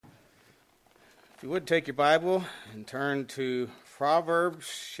If you would take your Bible and turn to Proverbs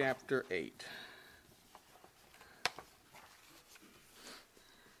chapter 8.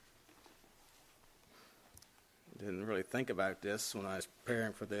 Didn't really think about this when I was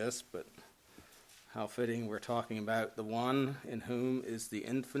preparing for this, but how fitting we're talking about the one in whom is the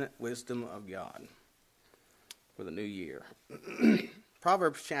infinite wisdom of God for the new year.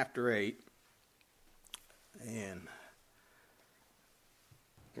 Proverbs chapter 8, and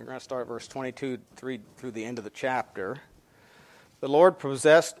we're going to start at verse 22 through the end of the chapter. The Lord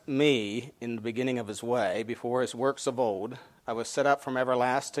possessed me in the beginning of his way, before his works of old. I was set up from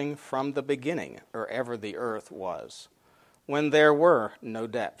everlasting, from the beginning, or ever the earth was. When there were no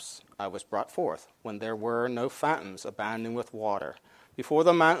depths, I was brought forth. When there were no fountains abounding with water. Before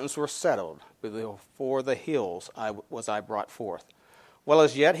the mountains were settled, before the hills was I brought forth. Well,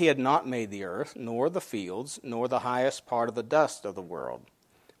 as yet he had not made the earth, nor the fields, nor the highest part of the dust of the world.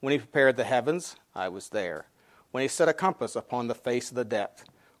 When he prepared the heavens, I was there. When he set a compass upon the face of the depth,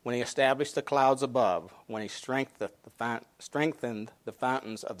 when he established the clouds above, when he strengthened the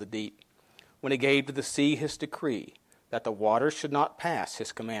fountains of the deep, when he gave to the sea his decree, that the waters should not pass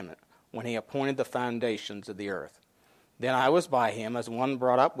his commandment, when he appointed the foundations of the earth. Then I was by him as one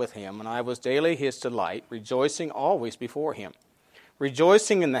brought up with him, and I was daily his delight, rejoicing always before him,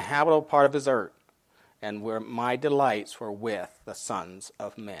 rejoicing in the habitable part of his earth, and where my delights were with the sons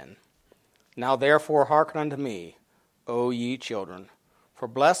of men. Now therefore hearken unto me, O ye children, for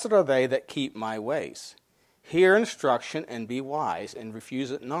blessed are they that keep my ways. Hear instruction, and be wise, and refuse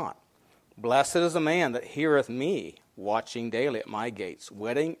it not. Blessed is the man that heareth me, watching daily at my gates,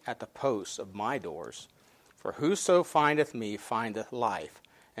 waiting at the posts of my doors. For whoso findeth me findeth life,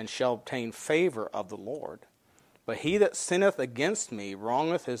 and shall obtain favor of the Lord. But he that sinneth against me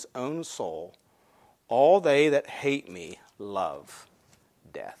wrongeth his own soul. All they that hate me love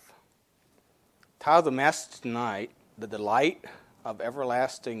death. Title of the message tonight, The Delight of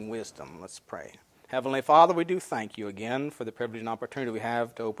Everlasting Wisdom. Let's pray. Heavenly Father, we do thank you again for the privilege and opportunity we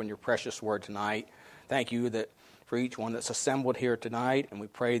have to open your precious word tonight. Thank you that for each one that's assembled here tonight, and we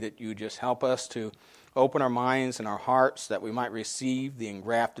pray that you just help us to open our minds and our hearts that we might receive the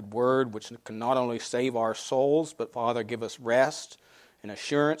engrafted word, which can not only save our souls, but, Father, give us rest and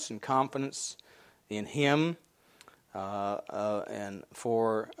assurance and confidence in him, and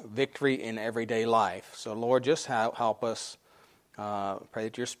for victory in everyday life. So, Lord, just help us. Pray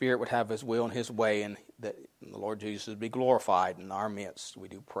that your Spirit would have his will and his way, and that the Lord Jesus would be glorified in our midst. We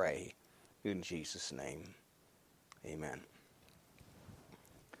do pray in Jesus' name. Amen.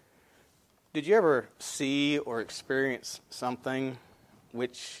 Did you ever see or experience something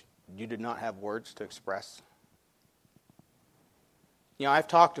which you did not have words to express? You know, I've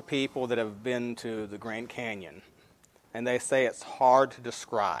talked to people that have been to the Grand Canyon, and they say it's hard to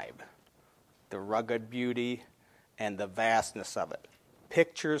describe the rugged beauty and the vastness of it.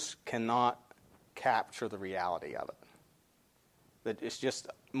 Pictures cannot capture the reality of it. That it's just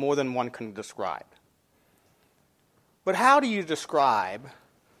more than one can describe. But how do you describe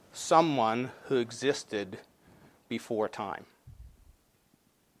someone who existed before time?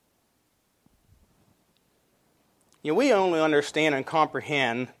 You know, we only understand and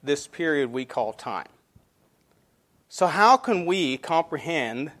comprehend this period we call time. So how can we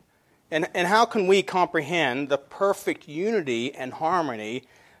comprehend, and how can we comprehend the perfect unity and harmony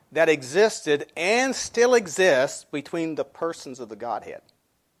that existed and still exists between the persons of the Godhead?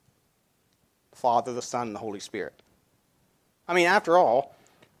 The Father, the Son, and the Holy Spirit. I mean, after all,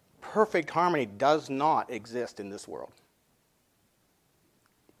 perfect harmony does not exist in this world.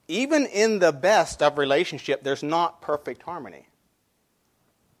 Even in the best of relationship, there's not perfect harmony.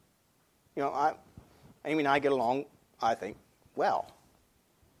 You know, Amy and I get along, I think, well.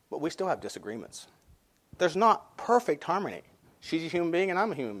 But we still have disagreements. There's not perfect harmony. She's a human being and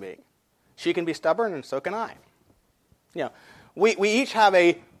I'm a human being. She can be stubborn and so can I. You know, we each have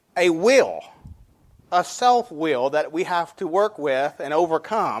a will, a self-will that we have to work with and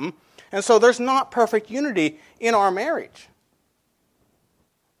overcome. And so there's not perfect unity in our marriage.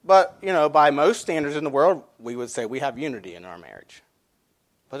 But, you know, by most standards in the world, we would say we have unity in our marriage.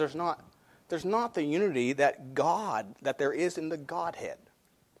 But there's not the unity that there is in the Godhead.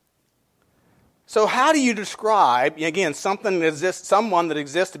 So how do you describe, again, someone that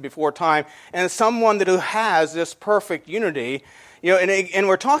existed before time and someone who has this perfect unity? You know, and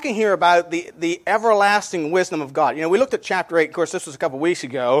we're talking here about the everlasting wisdom of God. You know, we looked at chapter 8, of course, this was a couple weeks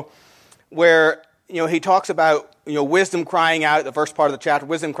ago, where, you know, he talks about, you know, wisdom crying out, the first part of the chapter,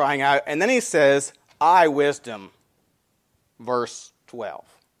 wisdom crying out, and then he says, I, wisdom, verse 12.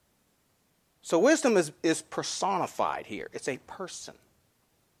 So wisdom is personified here. It's a person.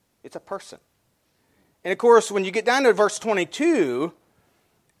 It's a person. And of course, when you get down to verse 22,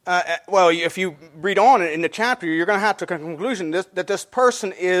 if you read on in the chapter, you're going to have to come to the conclusion that this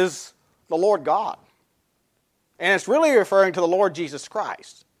person is the Lord God. And it's really referring to the Lord Jesus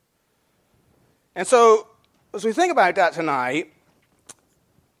Christ. And so, as we think about that tonight,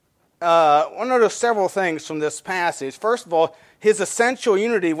 I want to notice several things from this passage. First of all, his essential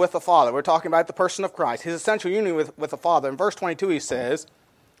unity with the Father. We're talking about the person of Christ. His essential unity with the Father. In verse 22 he says,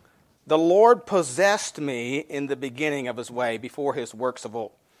 "The Lord possessed me in the beginning of his way before his works of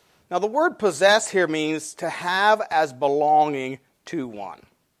old." Now the word possess here means to have as belonging to one.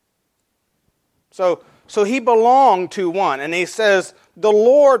 So he belonged to one. And he says, the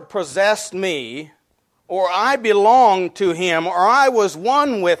Lord possessed me, or I belong to him, or I was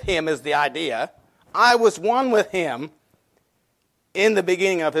one with him is the idea. I was one with him in the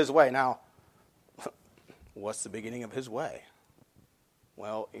beginning of his way. Now, what's the beginning of his way?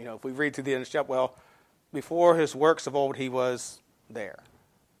 Well, if we read through the end of the chapter, before his works of old, he was there.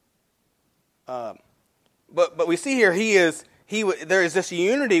 But we see here there is this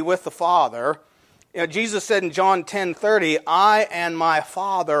unity with the Father. Jesus said in John 10:30, "I and my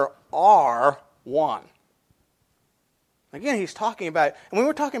Father are one." Again, he's talking about, and when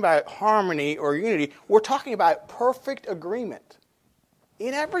we're talking about harmony or unity, we're talking about perfect agreement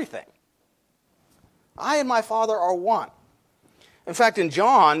in everything. I and my Father are one. In fact, in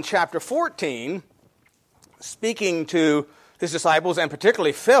John chapter 14, speaking to his disciples, and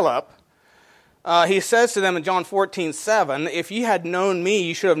particularly Philip, he says to them in John 14:7, "If ye had known me,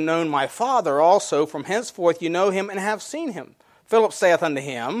 ye should have known my Father also. From henceforth you know him and have seen him. Philip saith unto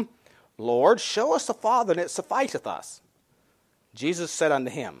him, Lord, show us the Father, and it sufficeth us. Jesus said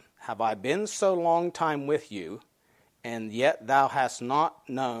unto him, Have I been so long time with you, and yet thou hast not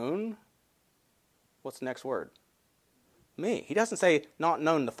known," what's the next word? Me. He doesn't say not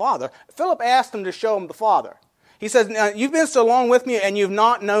known the Father. Philip asked him to show him the Father. He says, now, you've been so long with me, and you've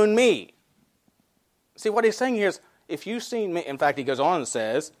not known me. See, what he's saying here is, if you've seen me, in fact, he goes on and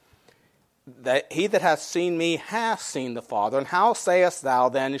says, that he that hath seen me hath seen the Father, and how sayest thou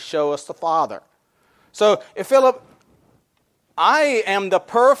then, show us the Father? So, if Philip, I am the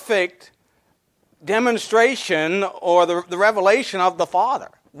perfect demonstration or the revelation of the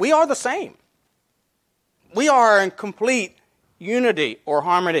Father. We are the same. We are in complete unity or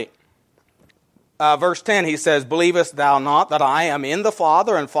harmony. Verse 10, he says, "Believest thou not that I am in the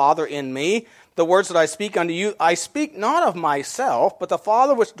Father, and Father in me? The words that I speak unto you, I speak not of myself, but the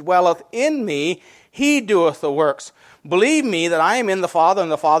Father which dwelleth in me, he doeth the works. Believe me that I am in the Father,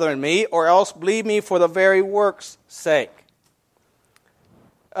 and the Father in me, or else believe me for the very works' sake."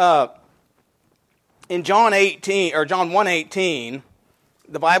 In John 1:18,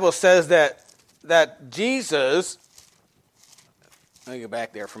 the Bible says that Jesus, let me go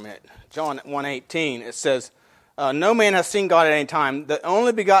back there for a minute. John 1:18, it says, "No man has seen God at any time. The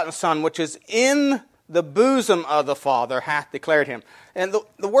only begotten Son, which is in the bosom of the Father, hath declared him." And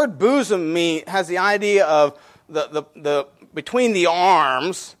the word bosom has the idea of the between the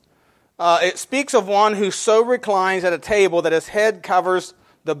arms. It speaks of one who so reclines at a table that his head covers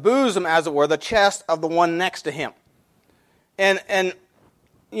the bosom, as it were, the chest of the one next to him. And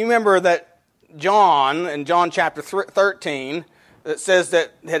you remember that John, in John chapter 13, it says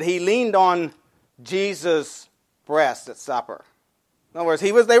that he leaned on Jesus' breast at supper. In other words,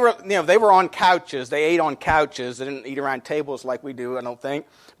 they were on couches. They ate on couches. They didn't eat around tables like we do, I don't think.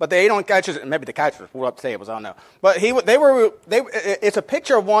 But they ate on couches. Maybe the couches were pulled up tables. I don't know. But it's a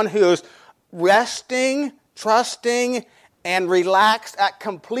picture of one who's resting, trusting, and relaxed at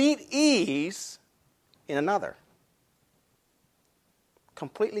complete ease in another.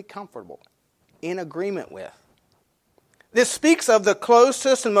 Completely comfortable, in agreement with. This speaks of the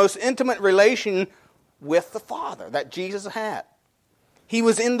closest and most intimate relation with the Father that Jesus had. He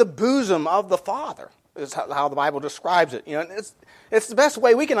was in the bosom of the Father, is how the Bible describes it. It's the best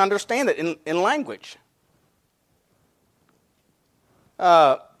way we can understand it in language.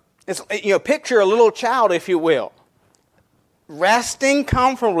 Picture a little child, if you will, resting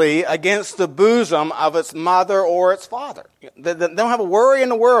comfortably against the bosom of its mother or its father. They don't have a worry in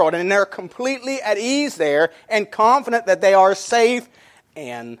the world, and they're completely at ease there and confident that they are safe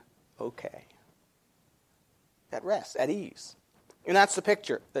and okay. At rest, at ease. And that's the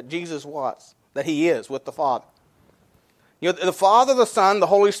picture that Jesus was, that he is with the Father. The Father, the Son, the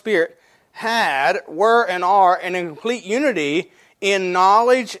Holy Spirit were, and are in a complete unity in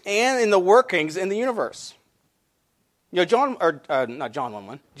knowledge and in the workings in the universe. Genesis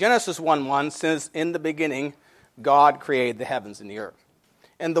 1:1 says, "In the beginning, God created the heavens and the earth."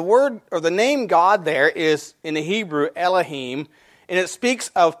 And the word, or the name God there is, in the Hebrew, Elohim, and it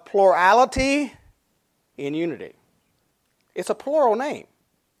speaks of plurality in unity. It's a plural name.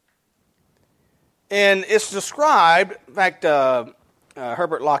 And it's described, in fact,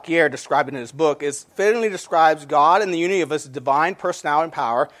 Herbert Lockyer described it in his book, it fittingly describes God in the unity of his divine personality and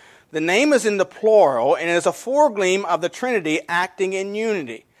power. The name is in the plural and is a foregleam of the Trinity acting in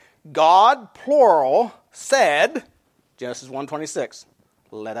unity. God, plural, said, Genesis 1:26,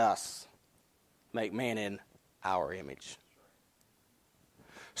 let us make man in our image.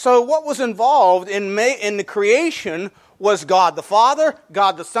 So what was involved in the creation was God the Father,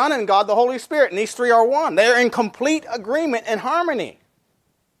 God the Son, and God the Holy Spirit. And these three are one. They're in complete agreement and harmony.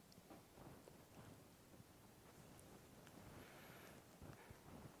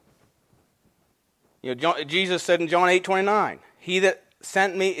 Jesus said in John 8:29, he that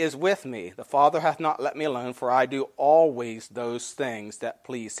sent me is with me. The Father hath not let me alone, for I do always those things that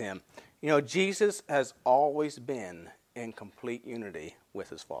please him. Jesus has always been in complete unity with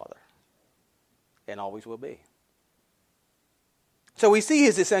his Father, and always will be. So we see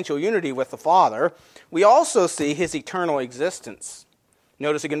his essential unity with the Father. We also see his eternal existence.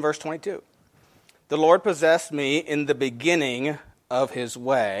 Notice again verse 22. The Lord possessed me in the beginning of his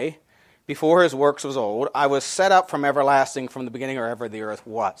way. Before his works was old, I was set up from everlasting, from the beginning or ever the earth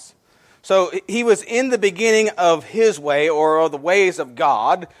was. So he was in the beginning of his way, or the ways of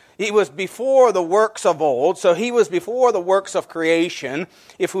God. He was before the works of old, so he was before the works of creation.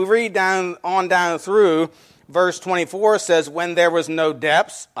 If we read down through, verse 24 says, when there was no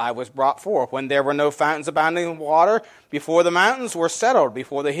depths, I was brought forth. When there were no fountains abounding in water, before the mountains were settled,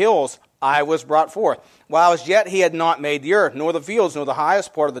 before the hills, I was brought forth. While as yet he had not made the earth, nor the fields, nor the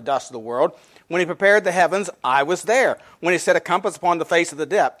highest part of the dust of the world. When he prepared the heavens, I was there. When he set a compass upon the face of the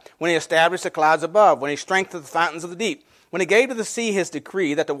depth. When he established the clouds above. When he strengthened the fountains of the deep. When he gave to the sea his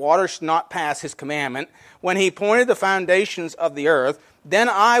decree that the waters should not pass his commandment. When he pointed the foundations of the earth. Then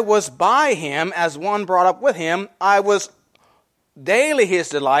I was by him as one brought up with him. I was daily his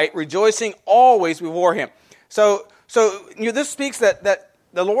delight, rejoicing always before him. So this speaks that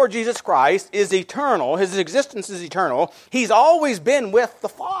the Lord Jesus Christ is eternal. His existence is eternal. He's always been with the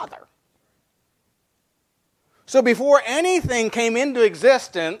Father. So before anything came into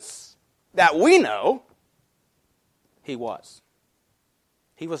existence that we know, he was.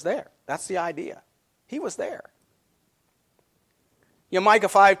 He was there. That's the idea. He was there. Micah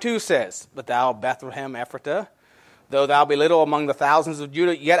 5:2 says, but thou, Bethlehem Ephratah, though thou be little among the thousands of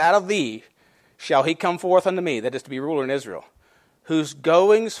Judah, yet out of thee shall he come forth unto me, that is to be ruler in Israel, whose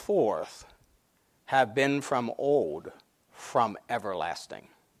goings forth have been from old, from everlasting.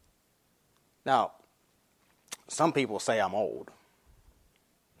 Now, some people say I'm old.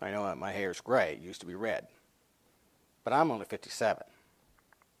 I know that my hair's gray. It used to be red. But I'm only 57.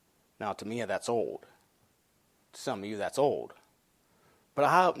 Now, to me, that's old. To some of you, that's old. But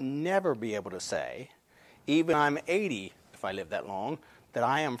I'll never be able to say, even I'm 80, if I live that long, that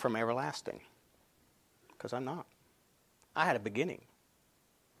I am from everlasting. Because I'm not. I had a beginning.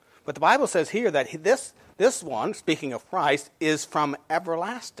 But the Bible says here that this one, speaking of Christ, is from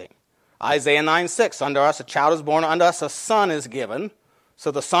everlasting. Isaiah 9:6, unto us a child is born, unto us a son is given. So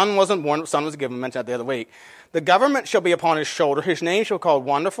the son wasn't born, the son was given, I mentioned that the other week. The government shall be upon his shoulder. His name shall be called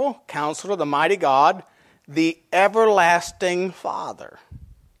Wonderful, Counselor, the Mighty God, the Everlasting Father,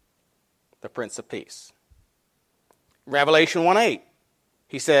 the Prince of Peace. Revelation 1:8,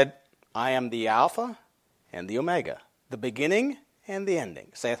 he said, I am the Alpha and the Omega, the beginning and the ending,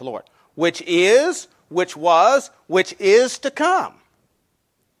 saith the Lord, which is, which was, which is to come,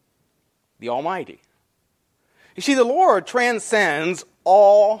 the Almighty. You see, the Lord transcends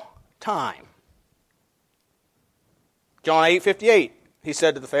all time. John 8:58, he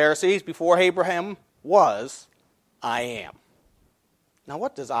said to the Pharisees, before Abraham was, I am. Now,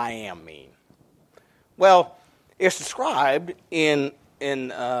 what does I am mean? Well, it's described in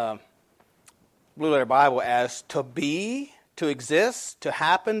Blue Letter Bible as to be, to exist, to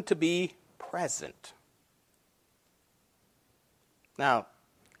happen, to be present. Now,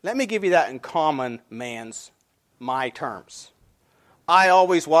 let me give you that in common man's, my terms. I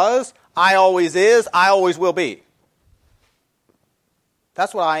always was, I always is, I always will be.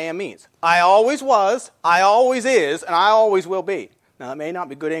 That's what I am means. I always was, I always is, and I always will be. Now, that may not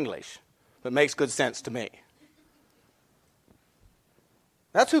be good English, but it makes good sense to me.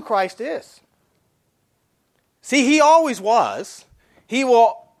 That's who Christ is. See, he always was. He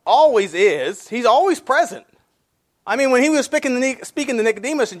will always is. He's always present. I mean, when he was speaking to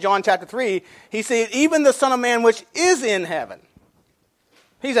Nicodemus in John chapter 3, he said, even the Son of Man which is in heaven.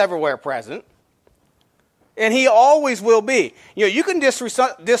 He's everywhere present. And he always will be. You can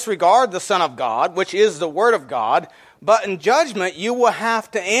disregard the Son of God, which is the Word of God, But in judgment, you will have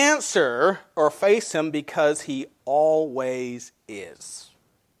to answer or face him because he always is.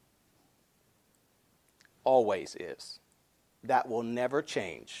 Always is. That will never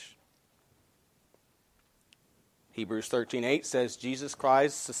change. Hebrews 13:8 says Jesus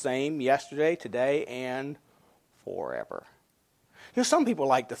Christ is the same yesterday, today, and forever. Some people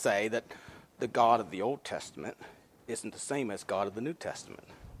like to say that the God of the Old Testament isn't the same as God of the New Testament.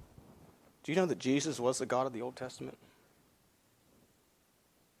 Do you know that Jesus was the God of the Old Testament?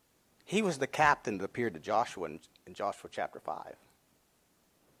 He was the captain that appeared to Joshua in Joshua chapter 5.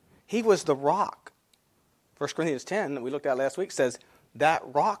 He was the rock. 1 Corinthians 10, that we looked at last week, says that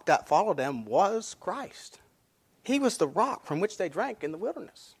rock that followed them was Christ. He was the rock from which they drank in the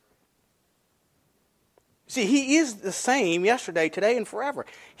wilderness. See, he is the same yesterday, today, and forever.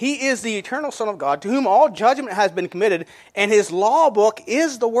 He is the eternal Son of God, to whom all judgment has been committed, and his law book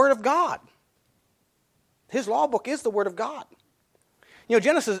is the Word of God. His law book is the Word of God.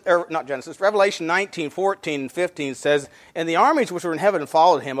 Revelation 19:14 and 15 says, "And the armies which were in heaven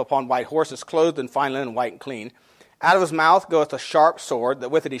followed him upon white horses, clothed in fine linen, white and clean. Out of his mouth goeth a sharp sword, that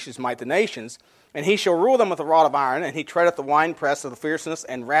with it he should smite the nations. And he shall rule them with a rod of iron, and he treadeth the winepress of the fierceness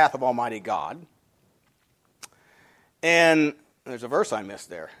and wrath of Almighty God." And there's a verse I missed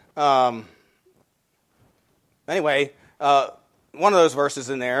there. One of those verses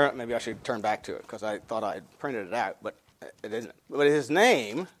in there, maybe I should turn back to it, because I thought I had printed it out, but it isn't. But his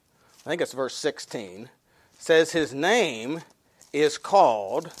name, I think it's verse 16, says his name is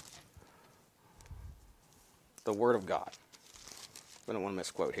called the Word of God. I don't want to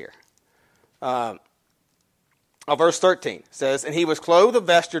misquote here. Verse 13 says, "And he was clothed with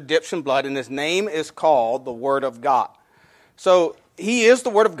vesture dipped in blood, and his name is called the Word of God." So he is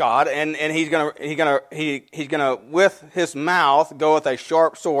the Word of God, and he's gonna with his mouth go with a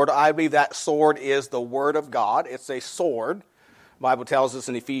sharp sword. I believe that sword is the Word of God. It's a sword. The Bible tells us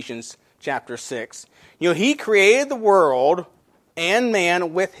in Ephesians chapter 6. He created the world and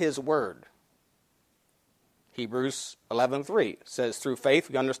man with his Word. Hebrews 11:3 says, "Through faith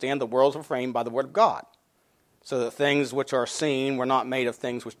we understand the worlds were framed by the Word of God, so that things which are seen were not made of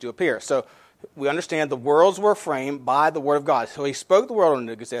things which do appear." So we understand the worlds were framed by the Word of God. So he spoke the world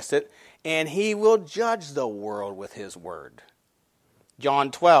into existence, and he will judge the world with his Word. John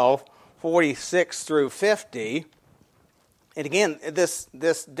 12:46 through 50. And again,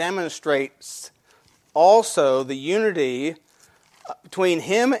 this demonstrates also the unity between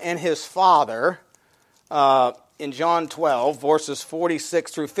him and his Father. In John 12, verses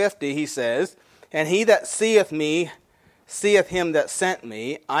 46 through 50, he says, "And he that seeth me, seeth him that sent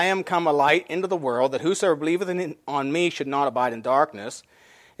me. I am come a light into the world, that whosoever believeth on me should not abide in darkness.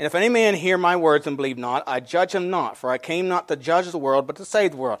 And if any man hear my words and believe not, I judge him not, for I came not to judge the world, but to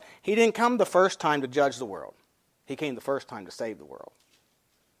save the world." He didn't come the first time to judge the world. He came the first time to save the world,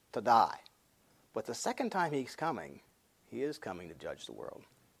 to die. But the second time he is coming to judge the world.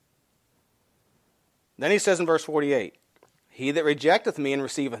 Then he says in verse 48, "He that rejecteth me and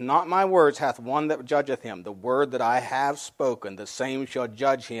receiveth not my words hath one that judgeth him. The word that I have spoken, the same shall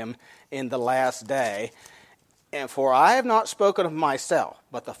judge him in the last day. And for I have not spoken of myself,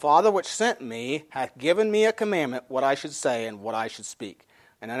 but the Father which sent me hath given me a commandment, what I should say and what I should speak.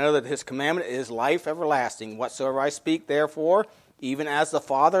 And I know that his commandment is life everlasting. Whatsoever I speak, therefore, even as the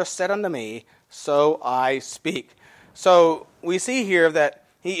Father said unto me, so I speak." So we see here that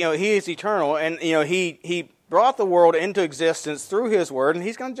he is eternal, and he brought the world into existence through his Word, and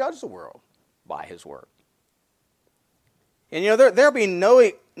he's going to judge the world by his Word. And there'll be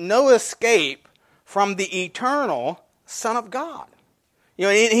no escape from the eternal Son of God.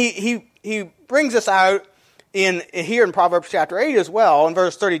 He brings us out here in Proverbs chapter 8 as well, in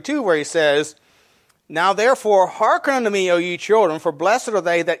verse 32, where he says, "Now therefore hearken unto me, O ye children, for blessed are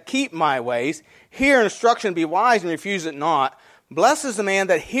they that keep my ways. Hear instruction, be wise, and refuse it not. Blessed is the man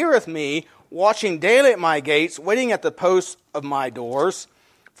that heareth me, watching daily at my gates, waiting at the posts of my doors.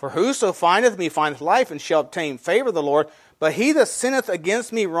 For whoso findeth me findeth life, and shall obtain favor of the Lord. But he that sinneth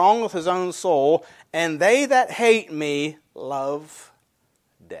against me wrongeth his own soul, and they that hate me love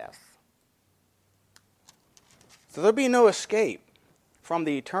death." So there'll be no escape from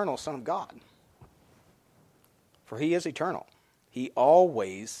the eternal Son of God. For he is eternal. He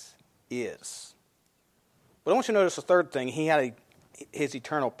always is. But I want you to notice the third thing. He had his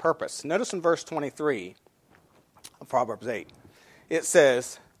eternal purpose. Notice in verse 23 of Proverbs 8. It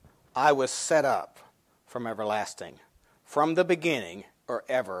says, "I was set up from everlasting, from the beginning, or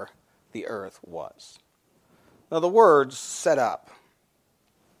ever the earth was." Now the words "set up."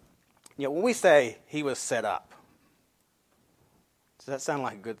 When we say he was set up, does that sound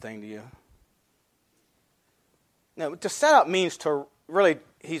like a good thing to you? Now, to set up means to really,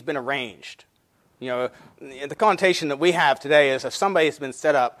 he's been arranged. You know, the connotation that we have today is if somebody's been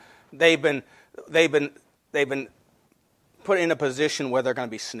set up, they've been put in a position where they're going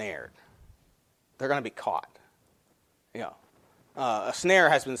to be snared. They're going to be caught. You know, a snare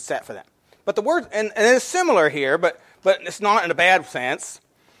has been set for them. But the word, and it's similar here, but it's not in a bad sense.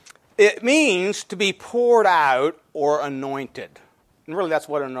 It means to be poured out or anointed. And really that's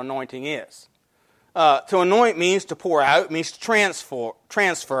what an anointing is. To anoint means to pour out, means to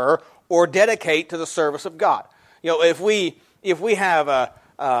transfer or dedicate to the service of God. You know, if we have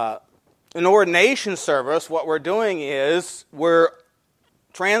an ordination service, what we're doing is we're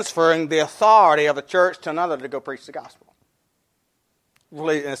transferring the authority of a church to another to go preach the gospel.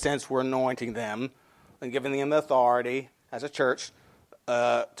 Really, in a sense, we're anointing them and giving them the authority as a church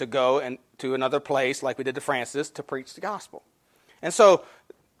to go and to another place, like we did to Francis, to preach the gospel. And so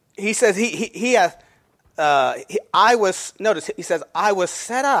he says he says I was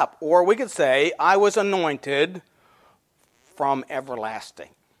set up, or we could say I was anointed from everlasting.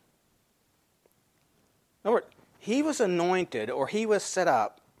 In other words, he was anointed, or he was set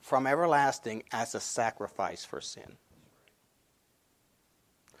up from everlasting as a sacrifice for sin.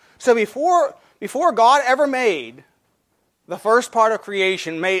 So before God ever made the first part of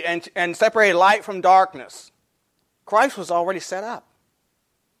creation, made and separated light from darkness, Christ was already set up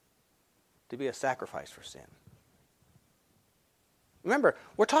to be a sacrifice for sin. Remember,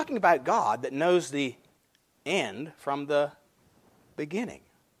 we're talking about God that knows the end from the beginning.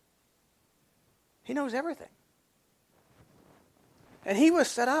 He knows everything. And he was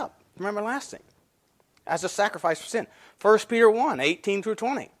set up from everlasting as a sacrifice for sin. 1 Peter 1, 18 through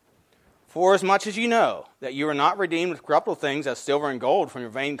 20. For as much as you know that you are not redeemed with corruptible things as silver and gold from your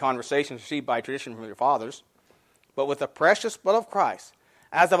vain conversations received by tradition from your fathers, but with the precious blood of Christ,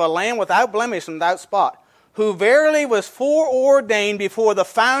 as of a lamb without blemish and without spot, who verily was foreordained before the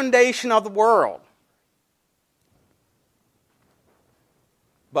foundation of the world,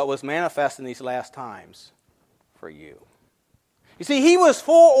 but was manifest in these last times for you. You see, he was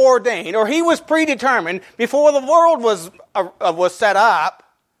foreordained, or he was predetermined before the world was set up,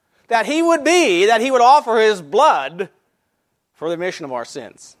 that he would offer his blood for the remission of our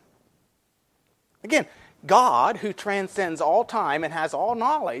sins. Again, God, who transcends all time and has all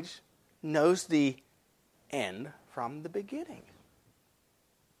knowledge, knows the end from the beginning.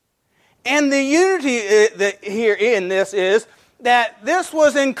 And the unity here in this is that this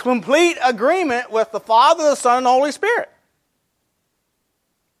was in complete agreement with the Father, the Son, and the Holy Spirit.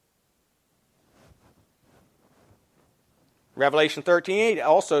 Revelation 13:8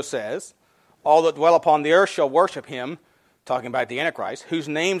 also says, all that dwell upon the earth shall worship him, talking about the Antichrist, whose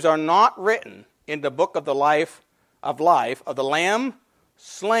names are not written in the book of the life of the Lamb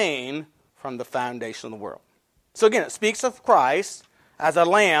slain from the foundation of the world. So again, it speaks of Christ as a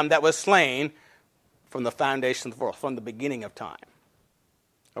lamb that was slain from the foundation of the world, from the beginning of time,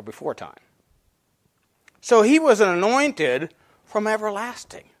 or before time. So he was anointed from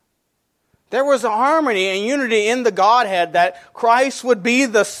everlasting. There was a harmony and unity in the Godhead that Christ would be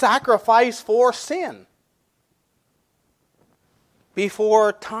the sacrifice for sin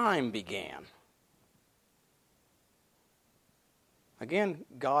before time began. Again,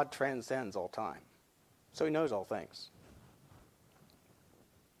 God transcends all time, so he knows all things.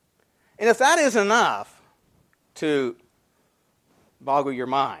 And if that isn't enough to boggle your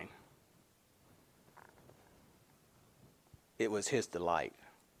mind, it was his delight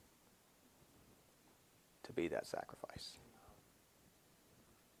to be that sacrifice.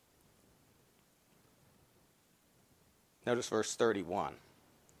 Notice verse 31.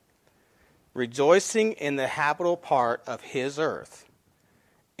 Rejoicing in the habitable part of his earth,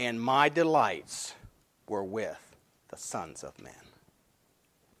 and my delights were with the sons of men.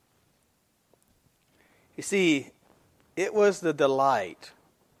 You see, it was the delight.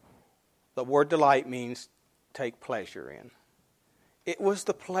 The word delight means take pleasure in. It was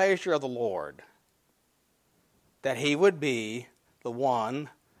the pleasure of the Lord that he would be the one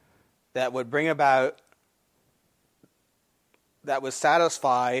that would bring about, that would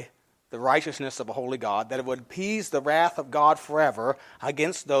satisfy the righteousness of a holy God, that it would appease the wrath of God forever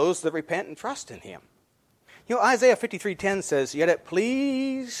against those that repent and trust in him. You know, Isaiah 53:10 says, yet it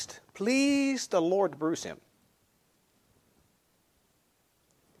pleased the Lord to bruise him.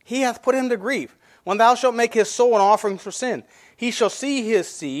 He hath put him to grief. When thou shalt make his soul an offering for sin, he shall see his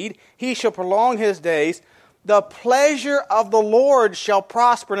seed, he shall prolong his days. The pleasure of the Lord shall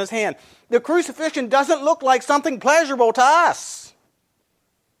prosper in his hand. The crucifixion doesn't look like something pleasurable to us,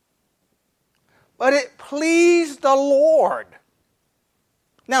 but it pleased the Lord.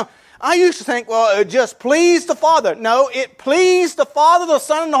 Now, I used to think, well, it just pleased the Father. No, it pleased the Father, the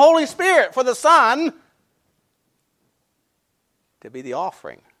Son, and the Holy Spirit for the Son to be the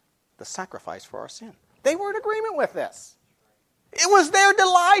offering, the sacrifice for our sin. They were in agreement with this. It was their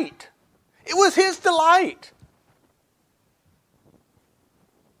delight. It was His delight.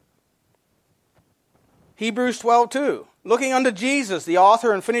 Hebrews 12:2, looking unto Jesus, the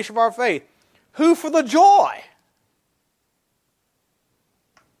author and finisher of our faith, who for the joy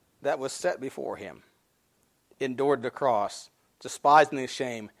that was set before Him endured the cross, despising the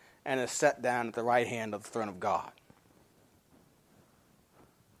shame, and is set down at the right hand of the throne of God.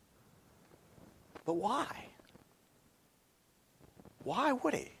 But why? Why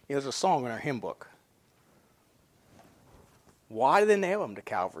would He? There's a song in our hymn book. Why did they nail Him to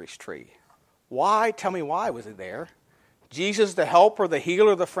Calvary's tree? Why? Tell me why was He there? Jesus, the helper, the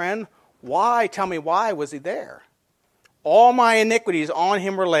healer, the friend. Why? Tell me why was He there? All my iniquities on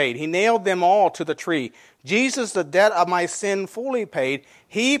Him were laid. He nailed them all to the tree. Jesus, the debt of my sin fully paid.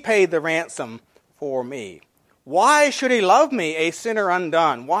 He paid the ransom for me. Why should He love me, a sinner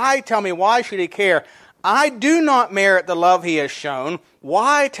undone? Why? Tell me why should He care? I do not merit the love He has shown.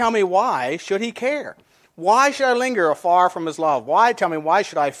 Why? Tell me why should He care? Why should I linger afar from His love? Why? Tell me why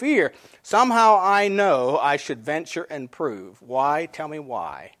should I fear? Somehow I know I should venture and prove. Why? Tell me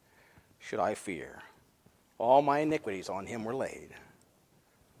why should I fear? All my iniquities on Him were laid.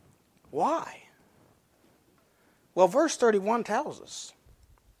 Why? Well, verse 31 tells us,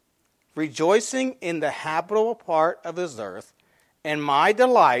 rejoicing in the habitable part of His earth, and my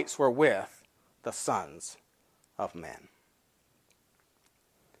delights were with the sons of men.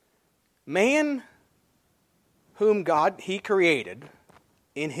 Man, whom God, He created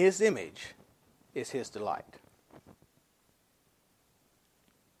in His image, is His delight.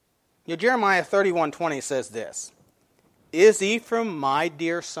 You know, Jeremiah 31:20 says this, is Ephraim my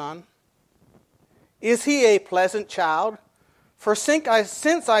dear son? Is he a pleasant child? For since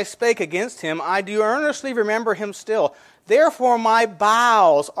I spake against him, I do earnestly remember him still. Therefore my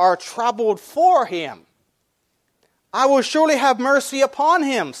bowels are troubled for him. I will surely have mercy upon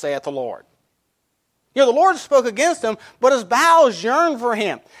him, saith the Lord. You know, the Lord spoke against him, but his bowels yearn for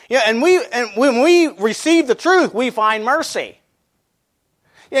him. Yeah, and when we receive the truth, we find mercy.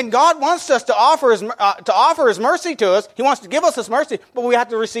 And God wants us to offer His mercy to us. He wants to give us His mercy, but we have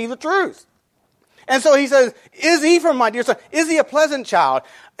to receive the truth. And so He says, is Ephraim my dear son? Is he a pleasant child?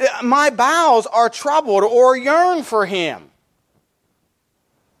 My bowels are troubled or yearn for him.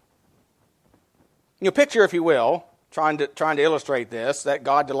 You picture, if you will, trying to illustrate this, that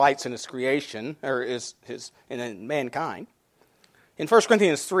God delights in His creation, or in mankind. In 1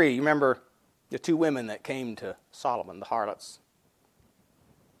 Corinthians 3, you remember the two women that came to Solomon, the harlots.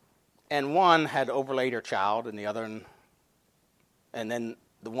 And one had overlaid her child, and the other, and then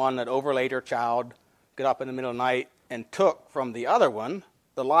the one that overlaid her child got up in the middle of the night and took from the other one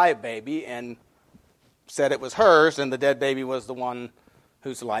the live baby and said it was hers, and the dead baby was the one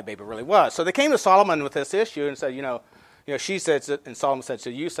whose the live baby really was. So they came to Solomon with this issue and said, you know, she said, and Solomon said, so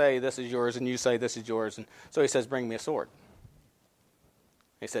you say this is yours, and you say this is yours. And so he says, bring me a sword.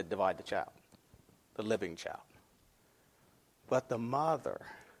 He said, divide the child, the living child. But the mother,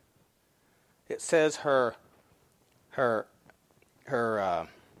 it says her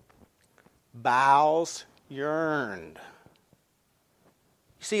bowels yearned.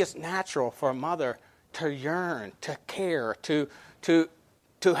 You see, it's natural for a mother to yearn, to care, to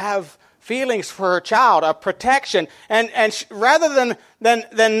have feelings for her child, of protection, and rather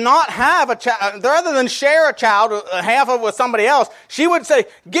than not have a child, rather than share a child, half of it with somebody else, she would say,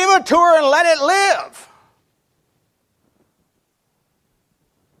 give it to her and let it live.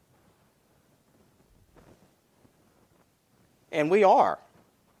 And we are.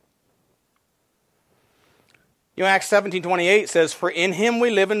 You know, Acts 17:28 says, for in him we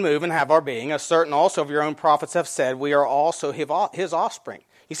live and move and have our being, as certain also of your own prophets have said, we are also his offspring.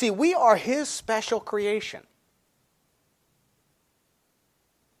 You see, we are His special creation.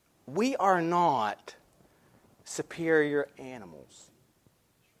 We are not superior animals.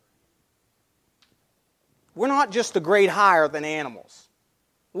 We're not just a grade higher than animals.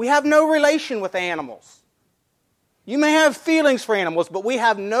 We have no relation with animals. You may have feelings for animals, but we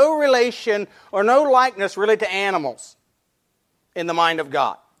have no relation or no likeness really to animals in the mind of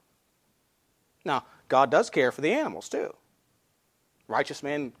God. Now, God does care for the animals too. Righteous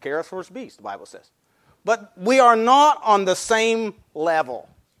man careth for his beast, the Bible says. But we are not on the same level.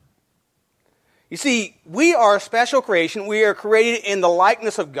 You see, we are a special creation. We are created in the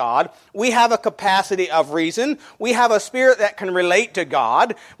likeness of God. We have a capacity of reason. We have a spirit that can relate to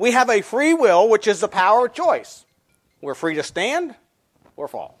God. We have a free will, which is the power of choice. We're free to stand or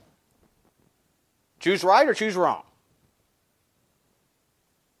fall. Choose right or choose wrong.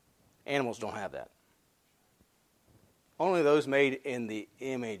 Animals don't have that. Only those made in the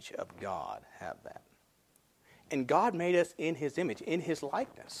image of God have that. And God made us in His image, in His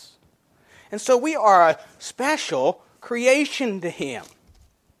likeness. And so we are a special creation to Him.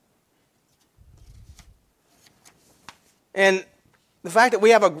 And the fact that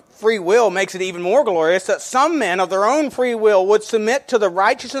we have a free will makes it even more glorious that some men of their own free will would submit to the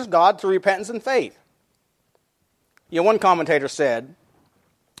righteousness of God through repentance and faith. One commentator said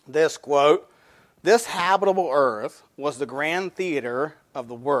this, quote, "This habitable earth was the grand theater of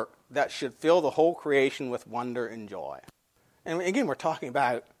the work that should fill the whole creation with wonder and joy." And again, we're talking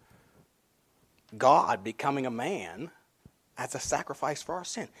about God becoming a man as a sacrifice for our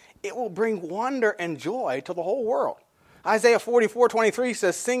sin. It will bring wonder and joy to the whole world. Isaiah 44:23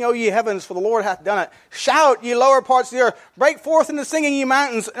 says, "Sing, O ye heavens, for the Lord hath done it. Shout, ye lower parts of the earth. Break forth into singing, ye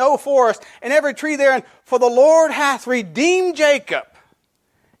mountains, O forest, and every tree therein. For the Lord hath redeemed Jacob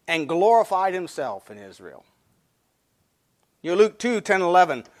and glorified Himself in Israel." Luke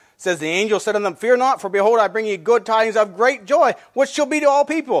 2:10-11 says, "The angel said unto them, Fear not, for behold, I bring you good tidings of great joy, which shall be to all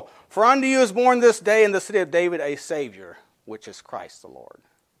people. For unto you is born this day in the city of David a Savior, which is Christ the Lord."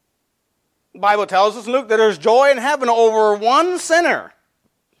 The Bible tells us in Luke that there's joy in heaven over one sinner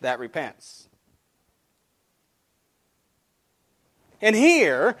that repents. And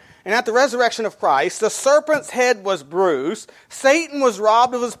here, and at the resurrection of Christ, the serpent's head was bruised. Satan was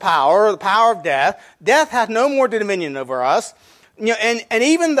robbed of his power, the power of death. Death hath no more dominion over us. And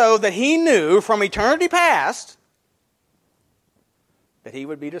even though that he knew from eternity past that he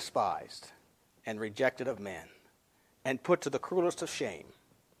would be despised and rejected of men and put to the cruelest of shame,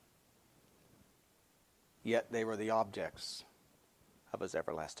 yet they were the objects of His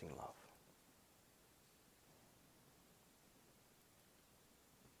everlasting love.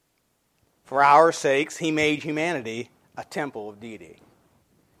 For our sakes, He made humanity a temple of deity.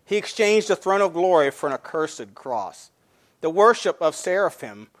 He exchanged the throne of glory for an accursed cross, the worship of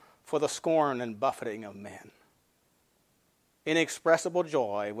seraphim for the scorn and buffeting of men. Inexpressible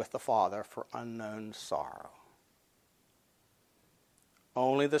joy with the Father for unknown sorrow.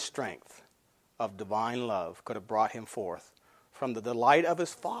 Only the strength of divine love could have brought Him forth from the delight of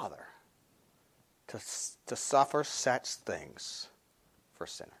His Father to suffer such things for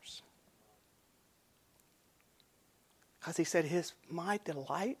sinners. Because He said, my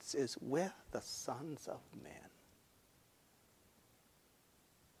delights is with the sons of men.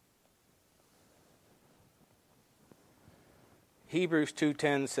 Hebrews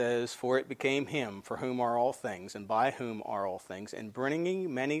 2:10 says, "For it became Him for whom are all things, and by whom are all things, and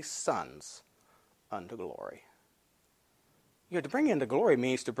bringing many sons unto glory." To bring into glory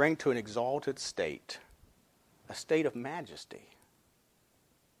means to bring to an exalted state, a state of majesty.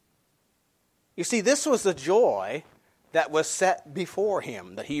 You see, this was the joy that was set before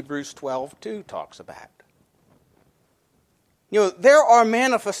Him that Hebrews 12:2 talks about. There are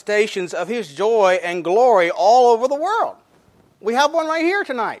manifestations of His joy and glory all over the world. We have one right here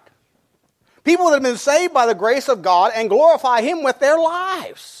tonight. People that have been saved by the grace of God and glorify Him with their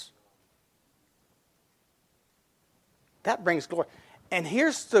lives. That brings glory. And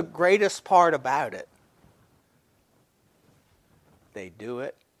here's the greatest part about it. They do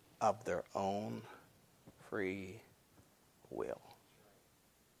it of their own free will.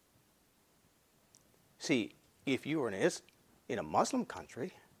 See, if you were in a Muslim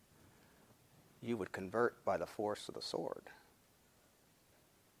country, you would convert by the force of the sword.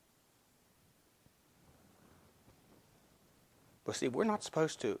 But see, we're not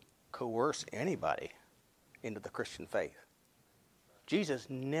supposed to coerce anybody into the Christian faith. Jesus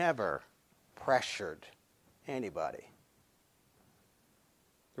never pressured anybody.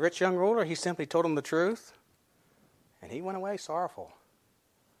 The rich young ruler, He simply told him the truth, and he went away sorrowful.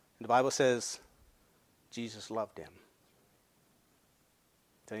 And the Bible says Jesus loved him.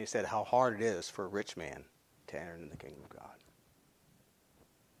 Then He said how hard it is for a rich man to enter into the kingdom of God.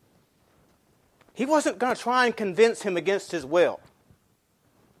 He wasn't going to try and convince him against his will.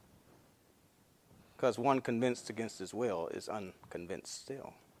 Because one convinced against his will is unconvinced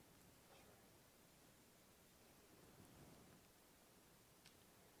still.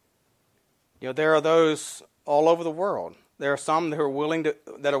 There are those all over the world. There are some that are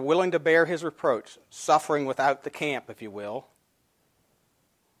willing to bear His reproach, suffering without the camp, if you will.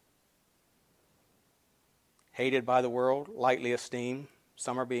 Hated by the world, lightly esteemed.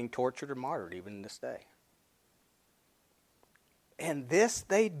 Some are being tortured or martyred even this day. And this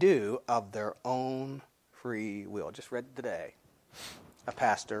they do of their own free will. Just read today. A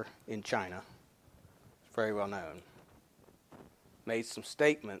pastor in China, very well known, made some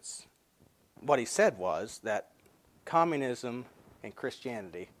statements what he said was that communism and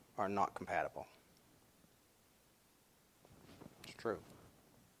Christianity are not compatible. It's true.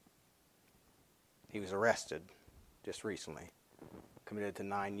 He was arrested just recently, committed to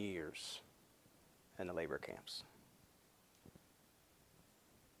 9 years in the labor camps.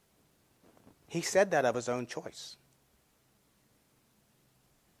 He said that of his own choice.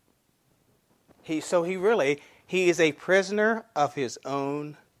 He is a prisoner of his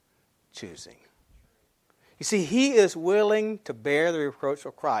own choosing. You see, he is willing to bear the reproach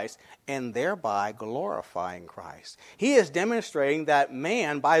of Christ and thereby glorifying Christ. He is demonstrating that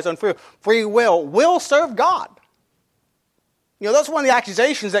man, by his own free will serve God. You know, that's one of the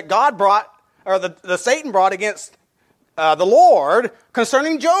accusations that God brought, or the Satan brought against the Lord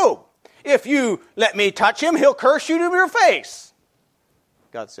concerning Job. If you let me touch him, he'll curse you to your face.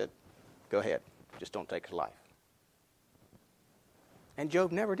 God said, go ahead, just don't take his life. And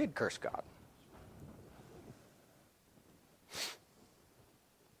Job never did curse God.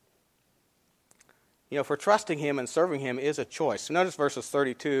 You know, for trusting him and serving him is a choice. So notice verses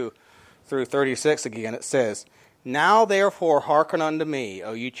 32 through 36 again. It says, now therefore hearken unto me,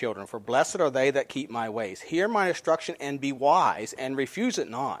 O ye children, for blessed are they that keep my ways. Hear my instruction and be wise, and refuse it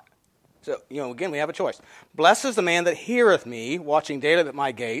not. So, you know, again, we have a choice. Blessed is the man that heareth me, watching daily at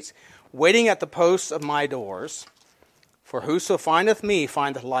my gates, waiting at the posts of my doors. For whoso findeth me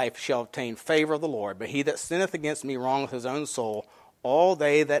findeth life, shall obtain favor of the Lord. But he that sinneth against me wrongeth his own soul. All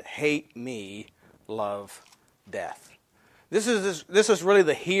they that hate me love death. This is really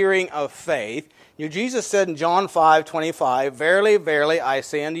the hearing of faith. You know, Jesus said in John 5:25, verily, verily, I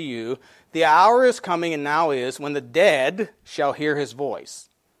say unto you, the hour is coming and now is, when the dead shall hear his voice.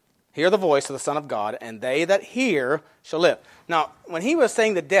 Hear the voice of the Son of God, and they that hear shall live. Now, when he was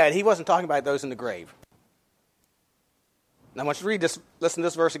saying the dead, he wasn't talking about those in the grave. Now, I want you to read this. Listen to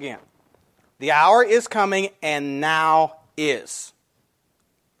this verse again. The hour is coming and now is,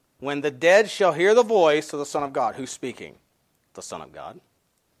 when the dead shall hear the voice of the Son of God. Who's speaking? The Son of God.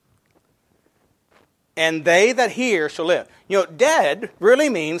 And they that hear shall live. You know, dead really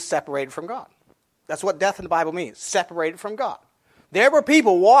means separated from God. That's what death in the Bible means, separated from God. There were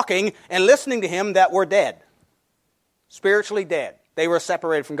people walking and listening to him that were dead, spiritually dead. They were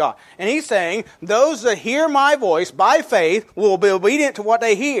separated from God. And he's saying, those that hear my voice by faith, will be obedient to what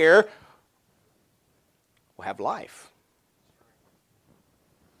they hear, will have life.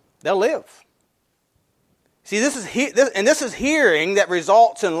 They'll live. See, this is hearing that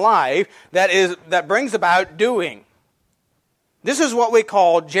results in life, that brings about doing. This is what we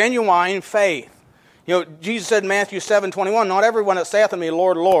call genuine faith. You know, Jesus said in Matthew 7:21, not everyone that saith unto me,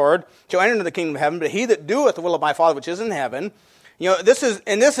 Lord, Lord, shall enter into the kingdom of heaven, but he that doeth the will of my Father which is in heaven. You know, this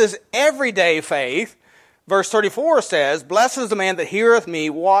is everyday faith. Verse 34 says, blessed is the man that heareth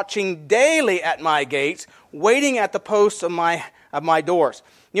me, watching daily at my gates, waiting at the posts of my doors.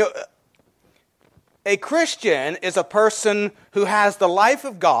 You know, a Christian is a person who has the life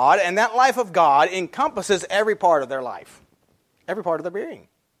of God, and that life of God encompasses every part of their life, every part of their being.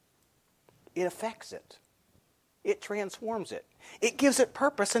 It affects it. It transforms it. It gives it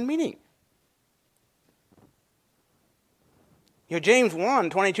purpose and meaning. You know, James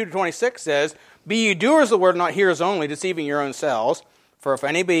 1:22-26 says, be ye doers of the word, not hearers only, deceiving your own selves. For if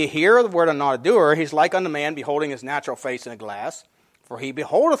any be a hearer of the word and not a doer, he's like unto man beholding his natural face in a glass. For he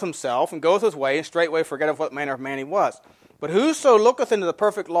beholdeth himself, and goeth his way, and straightway forgetteth what manner of man he was. But whoso looketh into the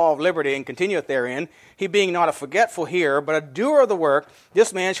perfect law of liberty, and continueth therein, he being not a forgetful hearer, but a doer of the work,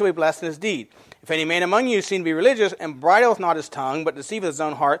 this man shall be blessed in his deed. If any man among you seem to be religious, and bridleth not his tongue, but deceiveth his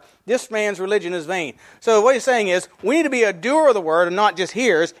own heart, this man's religion is vain. So what he's saying is, we need to be a doer of the word, and not just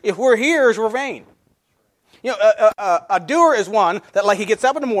hearers. If we're hearers, we're vain. You know, a doer is one that, like, he gets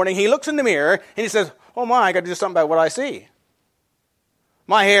up in the morning, he looks in the mirror, and he says, oh my, I got to do something about what I see.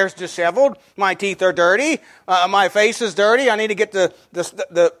 My hair's disheveled. My teeth are dirty. My face is dirty. I need to get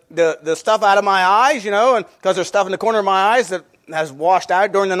the stuff out of my eyes, you know, and because there's stuff in the corner of my eyes that has washed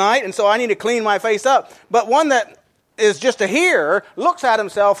out during the night, and so I need to clean my face up. But one that is just a hearer looks at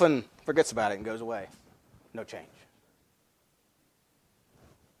himself and forgets about it and goes away. No change.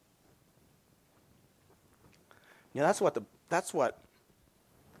 You know,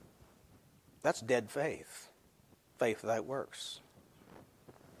 that's dead faith. Faith without works.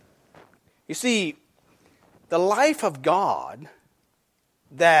 You see, the life of God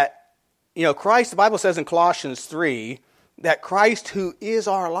that, you know, Christ, the Bible says in Colossians 3, that Christ who is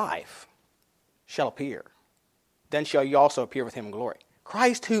our life shall appear. Then shall you also appear with him in glory.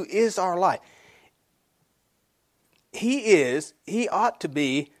 Christ who is our life. He is to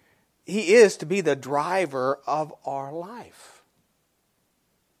be the driver of our life.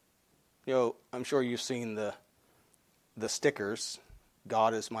 I'm sure you've seen the stickers,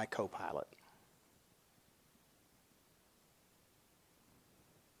 God is my co-pilot.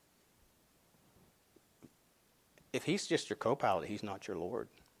 If he's just your co-pilot, he's not your Lord.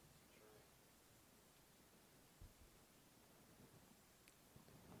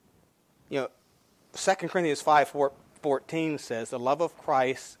 You know, 2 Corinthians 5:14 says, the love of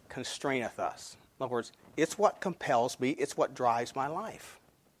Christ constraineth us. In other words, it's what compels me. It's what drives my life.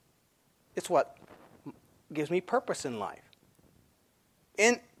 It's what gives me purpose in life.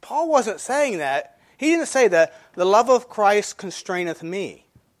 And Paul wasn't saying that. He didn't say that the love of Christ constraineth me.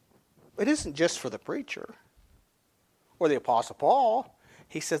 It isn't just for the preacher or the Apostle Paul.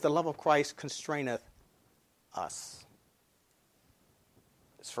 He says the love of Christ constraineth us.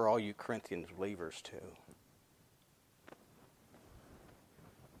 It's for all you Corinthian believers too.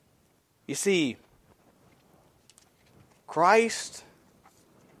 You see, Christ,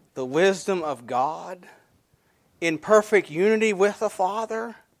 the wisdom of God, in perfect unity with the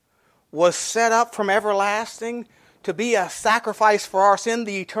Father, was set up from everlasting to be a sacrifice for our sin.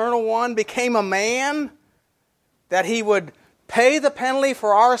 The Eternal One became a man that he would pay the penalty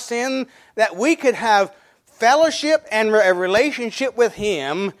for our sin, that we could have fellowship and a relationship with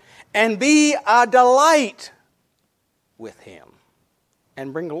him and be a delight with him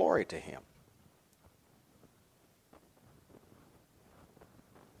and bring glory to him.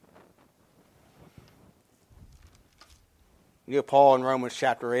 You know, Paul in Romans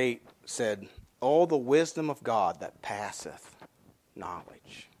chapter 8 said, "Oh, the wisdom of God that passeth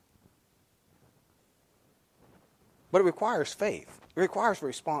knowledge." But it requires faith. It requires a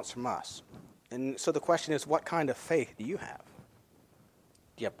response from us. And so the question is, what kind of faith do you have?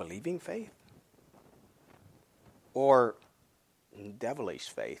 Do you have believing faith? Or devilish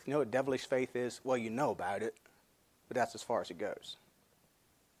faith? You know what devilish faith is? Well, you know about it, but that's as far as it goes.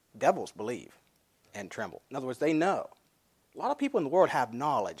 Devils believe and tremble. In other words, they know. A lot of people in the world have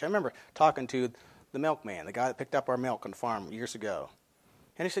knowledge. I remember talking to the milkman, the guy that picked up our milk on the farm years ago.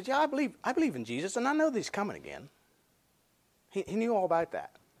 And he said, yeah, I believe in Jesus, and I know that he's coming again. He knew all about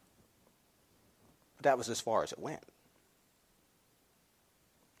that. But that was as far as it went.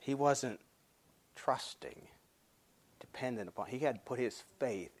 He wasn't trusting, dependent upon. He had put his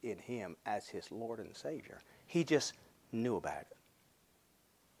faith in him as his Lord and Savior. He just knew about it.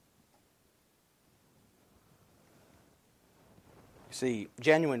 You see,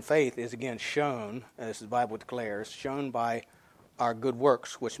 genuine faith is again shown, as the Bible declares, shown by our good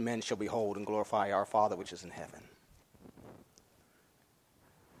works, which men shall behold and glorify our Father which is in heaven.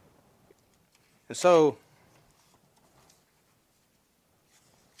 And so,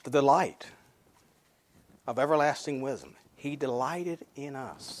 the delight of everlasting wisdom, he delighted in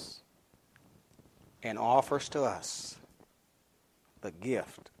us and offers to us the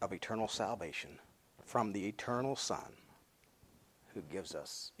gift of eternal salvation from the eternal Son who gives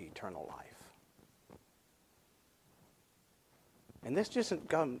us eternal life. And this doesn't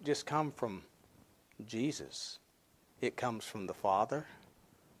just come from Jesus. It comes from the Father,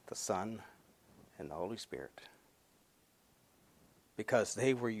 the Son, and the Holy Spirit. Because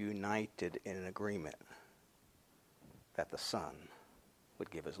they were united in an agreement that the Son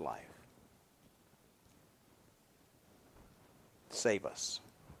would give his life. Save us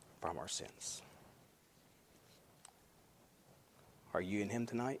from our sins. Are you in him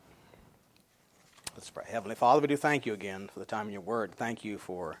tonight? Let's pray. Heavenly Father, we do thank you again for the time in your word. Thank you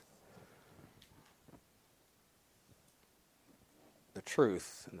for the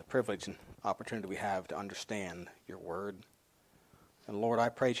truth and the privilege and opportunity we have to understand your word. And Lord, I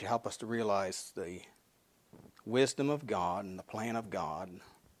pray that you help us to realize the wisdom of God and the plan of God,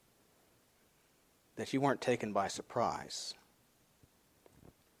 that you weren't taken by surprise.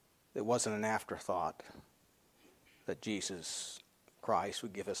 It wasn't an afterthought that Jesus Christ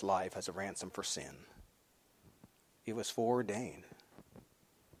would give his life as a ransom for sin. It was foreordained.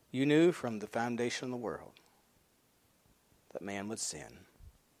 You knew from the foundation of the world that man would sin.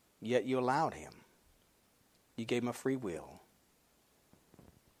 Yet you allowed him. You gave him a free will.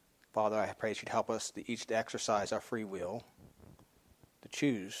 Father, I pray that you'd help us to each to exercise our free will, to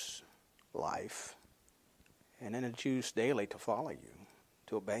choose life, and then to choose daily to follow you,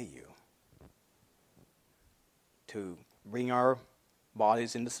 to obey you, to bring our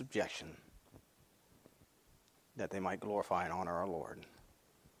bodies into subjection, that they might glorify and honor our Lord,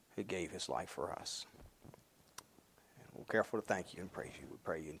 who gave his life for us. And we're careful to thank you and praise you. We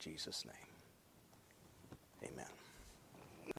pray you in Jesus' name. Amen.